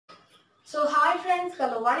So hi friends,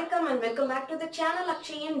 hello, welcome and welcome back to the channel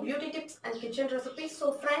akshayan beauty tips and kitchen recipes. So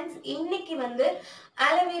friends, இன்னைக்கு வந்து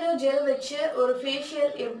aloe vera gel வச்சு ஒரு facial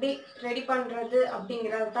எப்படி ready பண்றது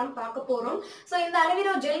அப்படிங்கறத தான் பார்க்க போறோம். So இந்த aloe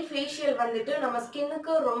vera gel facial வந்துட்டு நம்ம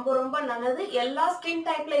ஸ்கின்னுக்கு ரொம்ப நல்லது. எல்லா ஸ்கின்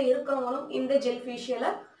டைப்ல இருக்கவங்களும் இந்த gel facial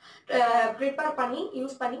prepare பண்ணி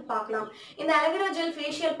யூஸ் பண்ணி பார்க்கலாம். இந்த aloe vera gel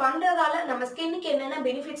facial பண்றதால நம்ம ஸ்கின்னுக்கு என்னென்ன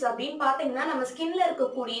பெனிஃபிட்ஸ் அப்படினு பாத்தீங்கன்னா நம்ம ஸ்கின்ல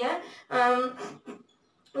இருக்கக்கூடிய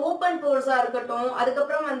open pores இருக்கட்டும்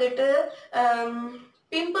அதுக்கப்புறம் வந்துட்டு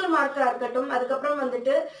pimple mark இருக்கட்டும் அதுக்கப்புறம்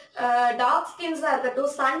வந்துட்டு dark skins இருக்கட்டும்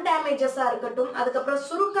sun damages இருக்கட்டும் அதுக்கப்புறம்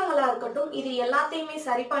சுருக்கங்களா இருக்கட்டும் இது எல்லாத்தையுமே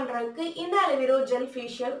சரி பண்றதுக்கு இந்த aloe vera gel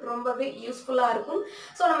facial ரொம்பவே யூஸ்ஃபுல்லா இருக்கும்.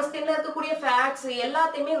 சோ நம்ம ஸ்கின்ல இருக்கக்கூடிய ஃபேட்ஸ்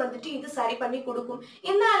எல்லாத்தையுமே வந்துட்டு இது சரி பண்ணி கொடுக்கும்.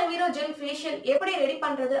 இந்த aloe vera gel facial எப்படி ரெடி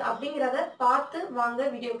பண்றது அப்படிங்கறத பார்த்து வாங்க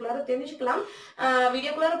வீடியோக்குள்ள தெரிஞ்சுக்கலாம்.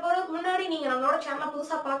 வீடியோக்குள்ள போறதுக்கு முன்னாடி நீங்க நம்மளோட சேனலை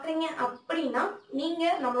புதுசா பாக்குறீங்க அப்படினா நீங்க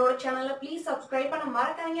நம்மளோட சேனலை ப்ளீஸ் சப்ஸ்கிரைப் பண்ண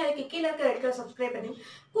மறக்காதீங்க. அதுக்கு கீழ இருக்க ரெட் கலர் சப்ஸ்கிரைப் பண்ணி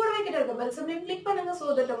கூடவே கிட்ட இருக்க பெல் சிம்பலையும் கிளிக் பண்ணுங்க so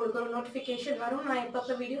that உங்களுக்கு ஒரு நோட்டிஃபிகேஷன் வரும். நான்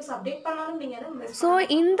எப்பப்ப வீடியோஸ் அப்டேட் பண்ணாலும் நீங்க அதை மிஸ் ஸோ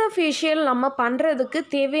இந்த ஃபேஷியல் நம்ம பண்ணுறதுக்கு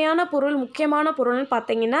தேவையான பொருள் முக்கியமான பொருள்னு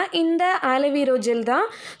பார்த்தீங்கன்னா இந்த aloe vera ஜெல் தான்.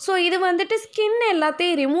 ஸோ இது வந்துட்டு ஸ்கின்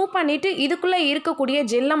எல்லாத்தையும் ரிமூவ் பண்ணிவிட்டு இதுக்குள்ளே இருக்கக்கூடிய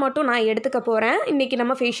ஜெல்லை மட்டும் நான் எடுத்துக்க போகிறேன் இன்றைக்கி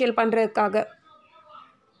நம்ம ஃபேஷியல் பண்ணுறதுக்காக.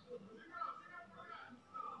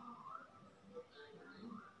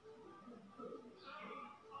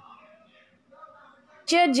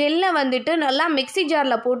 ஜெல்லை வந்துட்டு நல்லா மிக்ஸி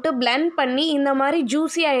ஜாரில் போட்டு பிளெண்ட் பண்ணி இந்த மாதிரி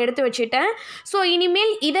ஜூஸியாக எடுத்து வச்சுட்டேன். ஸோ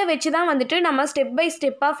இனிமேல் இதை வச்சு தான் வந்துட்டு நம்ம ஸ்டெப் பை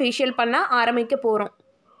ஸ்டெப்பாக ஃபேஷியல் பண்ண ஆரம்பிக்க போகிறோம்.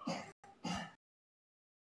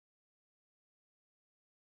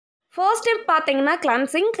 ஃபர்ஸ்ட் ஸ்டெப் பார்த்தீங்கன்னா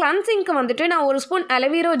கிளன்சிங்க்கு வந்துட்டு நான் ஒரு ஸ்பூன்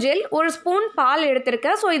aloe vera ஜெல் ஒரு ஸ்பூன் பால்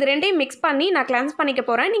எடுத்திருக்கேன். ஸோ இது ரெண்டையும் மிக்ஸ் பண்ணி நான் கிளன்ஸ் பண்ணிக்க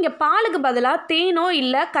போகிறேன். நீங்கள் பாலுக்கு பதிலாக தேனோ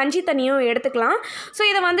இல்லை கஞ்சி தண்ணியோ எடுத்துக்கலாம். ஸோ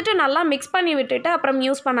இதை வந்துட்டு நல்லா மிக்ஸ் பண்ணி விட்டுட்டு அப்புறம்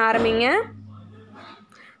யூஸ் பண்ண ஆரம்பிங்க.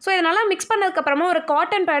 ஸோ இதை நல்லா மிக்ஸ் பண்ணதுக்கப்புறமா ஒரு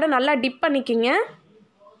காட்டன் பேடை நல்லா டிப் பண்ணிக்கிங்க.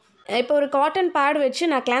 இப்போ ஒரு காட்டன் பேட் வச்சு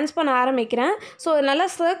நான் கிளென்ஸ் பண்ண ஆரம்பிக்கிறேன். ஸோ நல்லா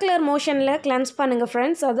சர்க்குலர் மோஷனில் கிளென்ஸ் பண்ணுங்கள்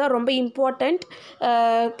ஃப்ரெண்ட்ஸ், அதுதான் ரொம்ப இம்பார்ட்டண்ட்.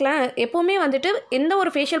 எப்போவுமே வந்துட்டு எந்த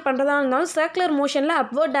ஒரு ஃபேஷியல் பண்ணுறதா இருந்தாலும் சர்க்குலர் மோஷனில்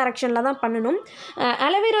அப்வர்ட் டைரக்ஷனில் தான் பண்ணணும்.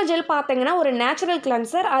 aloe vera ஜெல் பார்த்தீங்கன்னா ஒரு நேச்சுரல்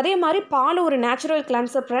கிளென்சர், அதே மாதிரி பால் ஒரு நேச்சுரல்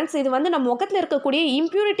கிளென்சர் ஃப்ரெண்ட்ஸ். இது வந்து நம்ம முகத்தில் இருக்கக்கூடிய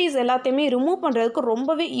இம்ப்யூரிட்டிஸ் எல்லாத்தையுமே ரிமூவ் பண்ணுறதுக்கு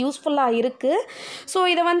ரொம்பவே யூஸ்ஃபுல்லாக இருக்குது. ஸோ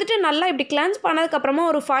இதை வந்துட்டு நல்லா இப்படி கிளென்ஸ் பண்ணதுக்கப்புறமா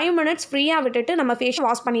ஒரு 5 minutes ஃப்ரீயாக விட்டுட்டு நம்ம ஃபேஸ்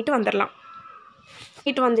வாஷ் பண்ணிவிட்டு வந்துடலாம்.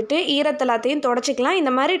 இது வந்துட்டு ஈரத்தெல்லாத்தையும் தொடச்சிக்கலாம்.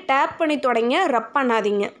 இந்த மாதிரி டேப் பண்ணி தொடங்க, ரப்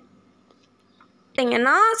பண்ணாதீங்க.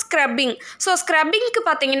 பார்த்தீங்கன்னா ஸ்க்ரப்பிங். ஸோ ஸ்க்ரப்பிங்க்கு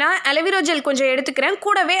பார்த்தீங்கன்னா aloe vera ஜெல் கொஞ்சம் எடுத்துக்கிறேன்,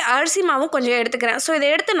 கூடவே அரிசி மாவும் கொஞ்சம் எடுத்துக்கிறேன். ஸோ இதை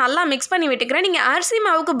எடுத்து நல்லா மிக்ஸ் பண்ணி விட்டுக்கிறேன். நீங்கள் அரிசி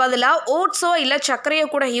மாவுக்கு பதிலாக ஓட்ஸோ இல்லை சர்க்கரையோ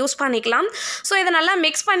கூட யூஸ் பண்ணிக்கலாம். ஸோ இதை நல்லா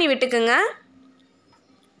மிக்ஸ் பண்ணி விட்டுக்குங்க.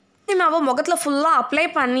 மாவை முகத்தில் ஃபுல்லாக அப்ளை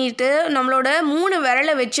பண்ணிவிட்டு நம்மளோட 3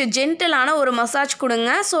 விரலை வச்சு ஜென்டிலான ஒரு மசாஜ் கொடுங்க.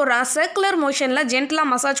 ஸோ சர்க்குலர் மோஷனில்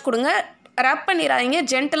ஜென்டிலாக மசாஜ் கொடுங்க, ரப் பண்ணிடாதீங்க,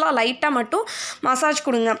 ஜென்டலாக லைட்டாக மட்டும் மசாஜ்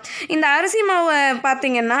கொடுங்க. இந்த அரிசி மாவை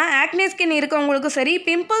பார்த்தீங்கன்னா ஆக்னே ஸ்கின் இருக்கவங்களுக்கும் சரி,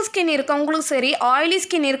 பிம்பிள் ஸ்கின் இருக்கவங்களுக்கும் சரி, ஆயிலி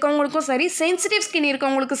ஸ்கின் இருக்கவங்களுக்கும் சரி, சென்சிட்டிவ் ஸ்கின்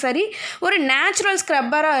இருக்கவங்களுக்கும் சரி ஒரு நேச்சுரல்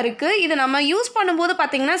ஸ்க்ரப்பராக இருக்குது. இது நம்ம யூஸ் பண்ணும்போது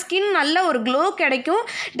பார்த்தீங்கன்னா ஸ்கின் நல்ல ஒரு க்ளோ கிடைக்கும்.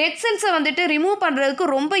 டெட் செல்ஸை வந்துட்டு ரிமூவ் பண்ணுறதுக்கு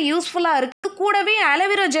ரொம்ப யூஸ்ஃபுல்லாக இருக்குது. கூடவே aloe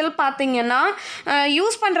vera ஜெல் பார்த்தீங்கன்னா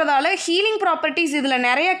யூஸ் பண்ணுறதால ஹீலிங் ப்ராப்பர்ட்டிஸ் இதில்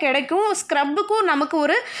நிறைய கிடைக்கும். ஸ்க்ரப்புக்கும் நமக்கு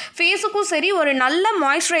ஒரு ஃபேஸுக்கும் சரி ஒரு நல்ல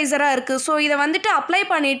மாய்ஸ்சரைசராக இருக்குது. ஸோ இதை வந்துட்டு அப்ளை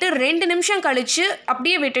பண்ணிவிட்டு 2 நிமிஷம் கழித்து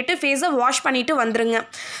அப்படியே விட்டுட்டு ஃபேஸை வாஷ் பண்ணிவிட்டு வந்துடுங்க.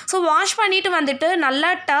 ஸோ வாஷ் பண்ணிவிட்டு வந்துட்டு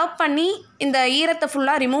நல்லா டர்ப் பண்ணி இந்த ஈரத்தை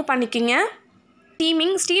ஃபுல்லாக ரிமூவ் பண்ணிக்கிங்க.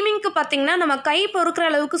 ஸ்டீமிங்க்கு பார்த்தீங்கன்னா நம்ம கை பொறுக்கிற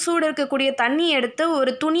அளவுக்கு சூடு இருக்கக்கூடிய தண்ணி எடுத்து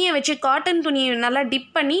ஒரு துணியை வச்சு காட்டன் துணியை நல்லா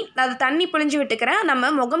டிப் பண்ணி அது தண்ணி பிழிஞ்சு விட்டுக்கிறேன்.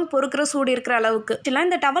 நம்ம முகம் பொறுக்கிற சூடு இருக்கிற அளவுக்கு இல்லை,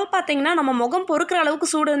 இந்த டவல் பார்த்தீங்கன்னா நம்ம முகம் பொறுக்கிற அளவுக்கு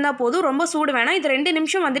சூடு இருந்தால் போதும், ரொம்ப சூடு வேணாம். இது 2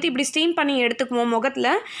 நிமிஷம் வந்துட்டு இப்படி ஸ்டீம் பண்ணி எடுத்துக்குவோம். முகத்தில்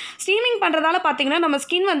ஸ்டீமிங் பண்ணுறதால பார்த்தீங்கன்னா நம்ம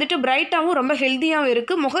ஸ்கின் வந்துட்டு பிரைட்டாகவும் ரொம்ப ஹெல்த்தியாகவும்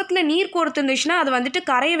இருக்குது. முகத்தில் நீர் கோர்த்து இருந்துச்சுன்னா அது வந்துட்டு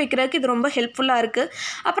கரைய வைக்கிறதுக்கு இது ரொம்ப ஹெல்ப்ஃபுல்லாக இருக்குது.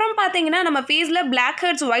 அப்புறம் பார்த்தீங்கன்னா நம்ம ஃபேஸில் பிளாக்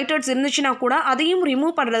ஹெட்ஸ் ஒயிட் ஹெட்ஸ் இருந்துச்சுன்னா கூட அதையும்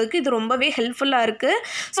ரிமூவ் பண்ணுறதுக்கு இது ரொம்பவே ஹெல்ப்ஃபுல்லாக இருக்குது.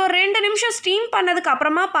 ஸோ 2 நிமிஷம் ஸ்டீம் பண்ணதுக்கு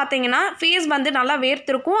அப்புறமா பார்த்தீங்கன்னா ஃபேஸ் வந்து நல்லா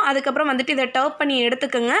வேர்த்திருக்கும். அதுக்கப்புறம் வந்துட்டு இதை டர்ப் பண்ணி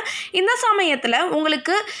எடுத்துக்கோங்க. இந்த சமயத்தில்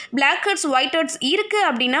உங்களுக்கு பிளாக் ஹெட்ஸ் ஒயிட் ஹெட்ஸ் இருக்குது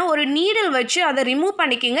அப்படின்னா ஒரு நீடில் வச்சு அதை ரிமூவ்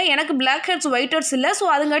பண்ணிக்கோங்க. எனக்கு பிளாக் ஹெட்ஸ் ஒயிட் ஹெட்ஸ் இல்லை, ஸோ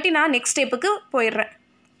அதுங்காட்டி நான் நெக்ஸ்ட் ஸ்டெப்புக்கு போயிடுறேன்.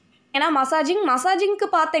 ஏன்னா மசாஜிங்க்கு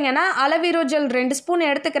பார்த்தீங்கன்னா அலோவேரா ஜெல் 2 ஸ்பூன்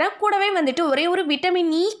எடுத்துக்கிறேன். கூடவே வந்துட்டு ஒரே ஒரு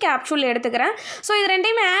விட்டமின் இ கேப்சூல் எடுத்துக்கிறேன். ஸோ இது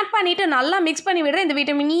ரெண்டையுமே ஆட் பண்ணிவிட்டு நல்லா மிக்ஸ் பண்ணி விடுறேன். இந்த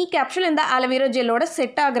விட்டமின் இ கேப்சூல் இந்த அலோவேரா ஜெல்லோட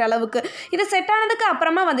செட் ஆகிற அளவுக்கு. இது செட் ஆனதுக்கு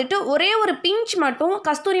அப்புறமா வந்துட்டு ஒரே ஒரு பிஞ்ச் மட்டும்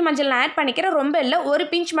கஸ்தூரி மஞ்சள் ஆட் பண்ணிக்கிறேன். ரொம்ப இல்லை, ஒரு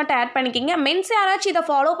பிஞ்ச் மட்டும் ஆட் பண்ணிக்கிங்க. மென்ஸ் யாராச்சும் இதை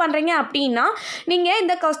ஃபாலோ பண்ணுறீங்க அப்படின்னா நீங்கள்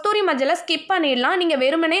இந்த கஸ்தூரி மஞ்சளை ஸ்கிப் பண்ணிடலாம். நீங்கள்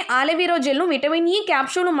வெறுமனே அலோவேரா ஜெல்லும் விட்டமின் இ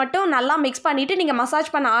கேப்சூலும் மட்டும் நல்லா மிக்ஸ் பண்ணிவிட்டு நீங்கள்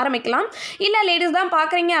மசாஜ் பண்ண ஆரம்பிக்கலாம். இல்லை லேடிஸ் தான்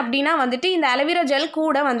பார்க்குறீங்க அப்படின்னா வந்துட்டு இந்த அலோவேரா ஜெல்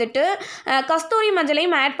கூட வந்துட்டு கஸ்தூரி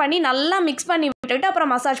மஞ்சளையும் ஆட் பண்ணி நல்லா மிக்ஸ் பண்ணி விட்டுட்டு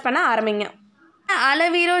அப்புறம் மசாஜ் பண்ண ஆரம்பிங்க.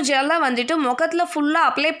 அலோவேரா ஜெல்லை வந்துட்டு முகத்தில் ஃபுல்லாக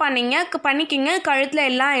அப்ளை பண்ணிக்கிங்க. கழுத்தில்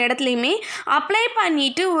எல்லா இடத்துலையுமே அப்ளை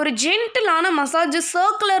பண்ணிவிட்டு ஒரு ஜென்டிலான மசாஜ்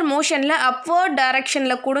சர்க்குலர் மோஷனில் அப்வர்ட்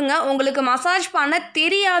டைரக்ஷனில் கொடுங்க. உங்களுக்கு மசாஜ் பண்ண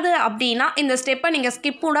தெரியாது அப்படின்னா இந்த ஸ்டெப்பை நீங்கள்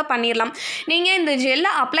ஸ்கிப் கூட பண்ணிடலாம். நீங்கள் இந்த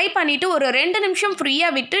ஜெல்லை அப்ளை பண்ணிவிட்டு ஒரு 2 நிமிஷம்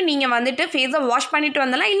ஃப்ரீயாக விட்டு நீங்கள் வந்துட்டு ஃபேஸை வாஷ் பண்ணிவிட்டு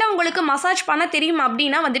வந்துடலாம். இல்லை உங்களுக்கு மசாஜ் பண்ண தெரியும்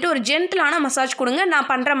அப்படின்னா வந்துட்டு ஒரு ஜென்டிலான மசாஜ் கொடுங்க. நான்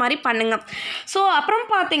பண்ணுற மாதிரி பண்ணுங்கள். ஸோ அப்புறம்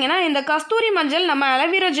பார்த்தீங்கன்னா இந்த கஸ்தூரி மஞ்சள் நம்ம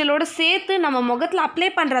அலோவேரா ஜெல்லோடு சேர்த்து நம்ம முகத்தில் அப்ளை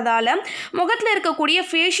பண்ணுறதால முகத்தில் இருக்கக்கூடிய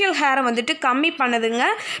ஃபேஷியல் ஹேரை வந்துட்டு கம்மி பண்ணுதுங்க.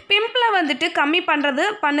 பிம்பிளை வந்துட்டு கம்மி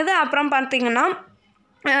பண்ணுது. அப்புறம் பார்த்தீங்கன்னா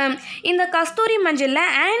இந்த கஸ்தூரி மஞ்சளில்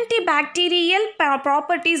ஆன்டி பாக்டீரியல்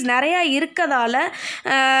ப்ராப்பர்ட்டிஸ் நிறையா இருக்கதால்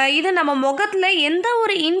இது நம்ம முகத்தில் எந்த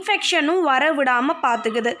ஒரு இன்ஃபெக்ஷனும் வர விடாமல்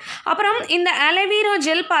பார்த்துக்குது. அப்புறம் இந்த அலோவேரா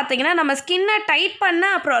ஜெல் பார்த்திங்கன்னா நம்ம ஸ்கின்னை டைட் பண்ண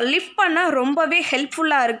அப்புறம் லிஃப்ட் பண்ண ரொம்பவே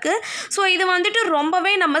ஹெல்ப்ஃபுல்லாக இருக்குது. ஸோ இது வந்துட்டு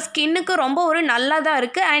ரொம்பவே நம்ம ஸ்கின்னுக்கு ரொம்ப ஒரு நல்லதாக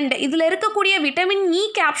இருக்குது. அண்ட் இதில் இருக்கக்கூடிய விட்டமின் இ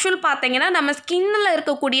கேப்சூல் பார்த்திங்கன்னா நம்ம ஸ்கின்னில்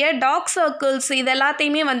இருக்கக்கூடிய டார்க் சர்க்கிள்ஸ் இது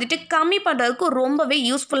எல்லாத்தையுமே வந்துட்டு கம்மி பண்ணுறதுக்கு ரொம்பவே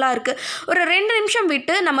யூஸ்ஃபுல்லாக இருக்குது. ஒரு 2 நிமிஷம் விட்டு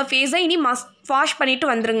நம்ம ஃபேஸை இனி வாஷ் பண்ணிவிட்டு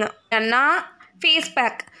வந்துருங்க. ஏன்னா ஃபேஸ்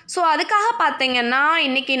பேக். ஸோ அதுக்காக பார்த்தீங்கன்னா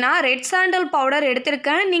இன்றைக்கி நான் ரெட் சாண்டல் பவுடர்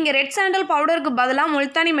எடுத்திருக்கேன். நீங்கள் ரெட் சாண்டல் பவுடருக்கு பதிலாக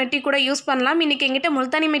முல்தானி மெட்டி கூட யூஸ் பண்ணலாம். இன்றைக்கி எங்கிட்ட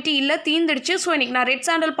முல்தானி மெட்டி இல்லை, தீந்துடுச்சு. ஸோ இன்றைக்கி நான் ரெட்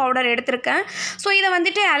சாண்டல் பவுடர் எடுத்திருக்கேன். ஸோ இதை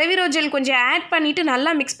வந்துட்டு அலோவேரா ஜெல் கொஞ்சம் ஆட் பண்ணிவிட்டு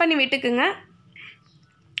நல்லா மிக்ஸ் பண்ணி விட்டுக்குங்க.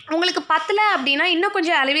 உங்களுக்கு பத்தலை அப்படின்னா இன்னும்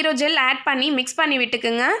கொஞ்சம் அலோவேரா ஜெல் ஆட் பண்ணி மிக்ஸ் பண்ணி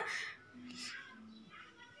விட்டுக்குங்க.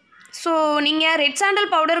 ஸோ நீங்கள் ரெட் சாண்டல்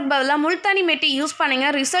பவுடருக்கு பதிலாக முல்தானி மெட்டி யூஸ்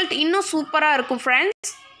பண்ணுங்கள். ரிசல்ட் இன்னும் சூப்பராக இருக்கும்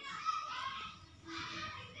ஃப்ரெண்ட்ஸ்.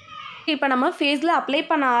 இப்போ நம்ம ஃபேஸில் அப்ளை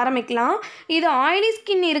பண்ண ஆரம்பிக்கலாம். இது ஆயிலி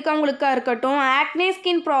ஸ்கின் இருக்கவங்களுக்காக இருக்கட்டும், ஆக்னே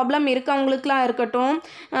ஸ்கின் ப்ராப்ளம் இருக்கவங்களுக்குலாம் இருக்கட்டும்,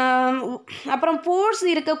 அப்புறம் போர்ஸ்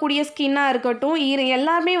இருக்கக்கூடிய ஸ்கின்னாக இருக்கட்டும்,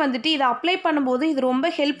 எல்லாருமே வந்துட்டு இதை அப்ளை பண்ணும்போது இது ரொம்ப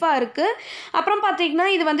ஹெல்ப்பாக இருக்குது. அப்புறம் பார்த்திங்கன்னா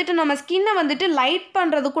இது வந்துட்டு நம்ம ஸ்கின்னை வந்துட்டு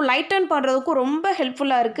லைட்டன் பண்ணுறதுக்கும் ரொம்ப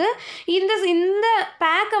ஹெல்ப்ஃபுல்லாக இருக்குது. இந்த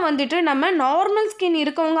பேக்கை வந்துட்டு நம்ம நார்மல் ஸ்கின்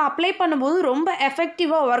இருக்கவங்க அப்ளை பண்ணும்போது ரொம்ப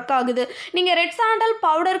எஃபெக்டிவாக ஒர்க் ஆகுது. நீங்கள் ரெட் சாண்டல்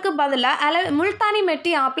பவுடருக்கு பதிலாக முல்தானி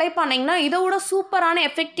மெட்டி அப்ளை பண்ணிங்கன்னா இதோட சூப்பரான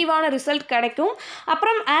எஃபெக்டிவான ரிசல்ட் கிடைக்கும்.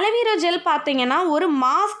 அப்புறம் அலோவேரா ஜெல் பார்த்தீங்கன்னா ஒரு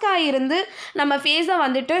மாஸ்காக இருந்து நம்ம ஃபேஸை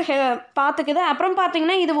வந்துட்டு பார்த்துக்குது. அப்புறம்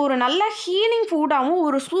பார்த்தீங்கன்னா இது ஒரு நல்ல ஹீலிங் ஃபுட்டாகவும்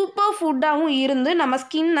ஒரு சூப்பர் ஃபுட்டாகவும் இருந்து நம்ம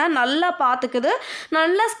ஸ்கின்னை நல்லா பார்த்துக்குது.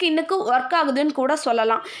 நல்ல ஸ்கின்னுக்கு ஒர்க் ஆகுதுன்னு கூட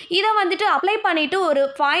சொல்லலாம். இதை வந்துட்டு அப்ளை பண்ணிவிட்டு ஒரு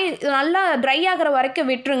நல்லா ட்ரை ஆகிற வரைக்கும்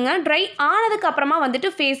விட்டுருங்க. ட்ரை ஆனதுக்கப்புறமா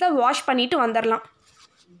வந்துட்டு ஃபேஸை வாஷ் பண்ணிவிட்டு வந்துடலாம்.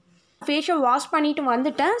 ஃபேஸை வாஷ் பண்ணிவிட்டு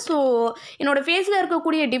வந்துட்டேன். ஸோ என்னோடய ஃபேஸில்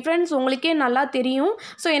இருக்கக்கூடிய டிஃப்ரென்ஸ் உங்களுக்கே நல்லா தெரியும்.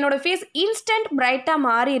 ஸோ என்னோடய ஃபேஸ் இன்ஸ்டன்ட் பிரைட்டாக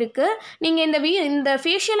மாறி இருக்குது. நீங்கள் இந்த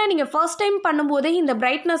ஃபேஷியலை நீங்கள் ஃபர்ஸ்ட் டைம் பண்ணும்போதே இந்த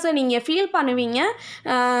பிரைட்னஸை நீங்கள் ஃபீல் பண்ணுவீங்க.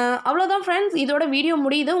 அவ்வளோதான் ஃப்ரெண்ட்ஸ், இதோட வீடியோ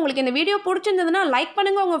முடியுது. உங்களுக்கு இந்த வீடியோ பிடிச்சிருந்ததுன்னா லைக்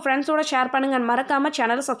பண்ணுங்கள், உங்கள் ஃப்ரெண்ட்ஸோட ஷேர் பண்ணுங்கள், மறக்காமல்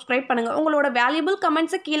சேனலை சப்ஸ்கிரைப் பண்ணுங்கள். உங்களோட வேல்யூபிள்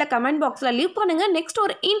கமெண்ட்ஸை கீழே கமெண்ட் பாக்ஸில் லீவ் பண்ணுங்கள். நெக்ஸ்ட்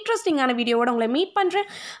ஒரு இன்ட்ரெஸ்டிங்கான வீடியோவோட உங்களை மீட் பண்ணுறேன்.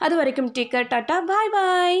 அது வரைக்கும் டேக் கேர், டாட்டா, பாய்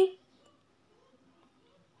பாய்.